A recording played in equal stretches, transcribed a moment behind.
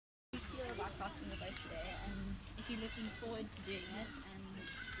you're looking forward to doing it. And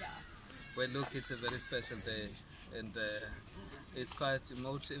yeah. Well, look, it's a very special day, and it's quite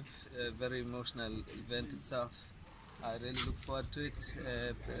emotive, a very emotional event itself. I really look forward to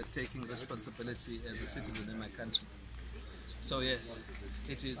it, taking responsibility as a citizen in my country. So yes,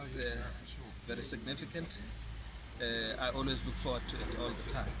 it is very significant. I always look forward to it all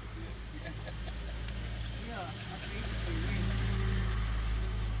the time.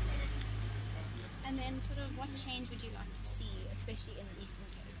 And then sort of what change would you like to see, especially in the Eastern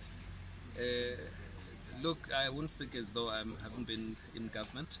Cape? Look, I won't speak as though I haven't been in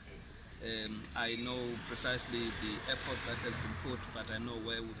government. I know precisely the effort that has been put, but I know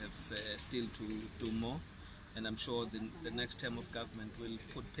where we have still to do more, and I'm sure the next term of government will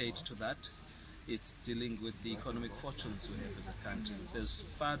put paid to that. It's dealing with the economic fortunes we have as a country. There's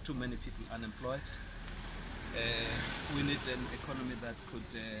far too many people unemployed. We need an economy that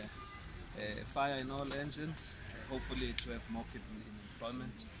could fire in all engines, hopefully to have more people in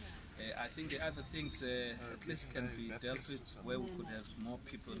employment. I think the other things at least can be dealt with, where we could have more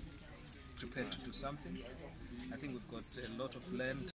people prepared to do something. I think we've got a lot of land